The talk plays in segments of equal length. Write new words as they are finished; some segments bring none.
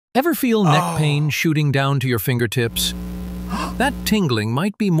Ever feel neck pain shooting down to your fingertips? That tingling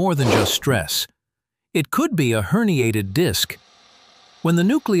might be more than just stress. It could be a herniated disc. When the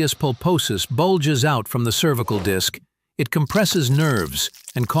nucleus pulposus bulges out from the cervical disc, it compresses nerves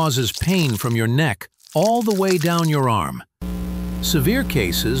and causes pain from your neck all the way down your arm. Severe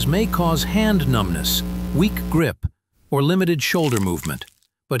cases may cause hand numbness, weak grip, or limited shoulder movement.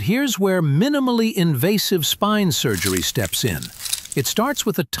 But here's where minimally invasive spine surgery steps in. It starts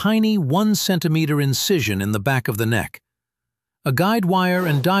with a tiny 1 centimeter incision in the back of the neck. A guide wire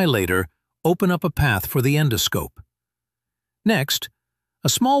and dilator open up a path for the endoscope. Next, a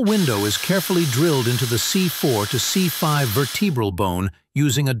small window is carefully drilled into the C4 to C5 vertebral bone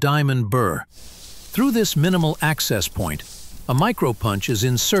using a diamond burr. Through this minimal access point, a micropunch is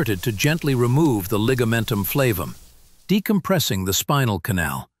inserted to gently remove the ligamentum flavum, decompressing the spinal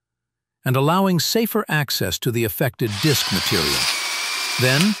canal, and allowing safer access to the affected disc material.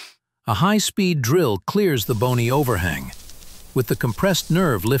 Then, a high-speed drill clears the bony overhang. With the compressed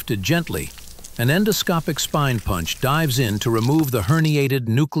nerve lifted gently, an endoscopic spine punch dives in to remove the herniated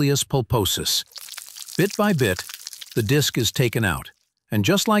nucleus pulposus. Bit by bit, the disc is taken out, and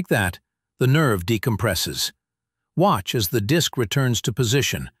just like that, the nerve decompresses. Watch as the disc returns to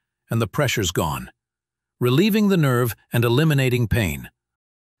position and the pressure's gone, relieving the nerve and eliminating pain.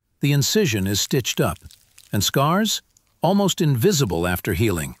 The incision is stitched up, and scars? Almost invisible after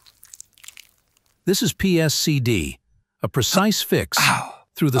healing. This is PSCD, a precise fix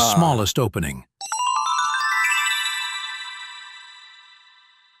through the smallest opening.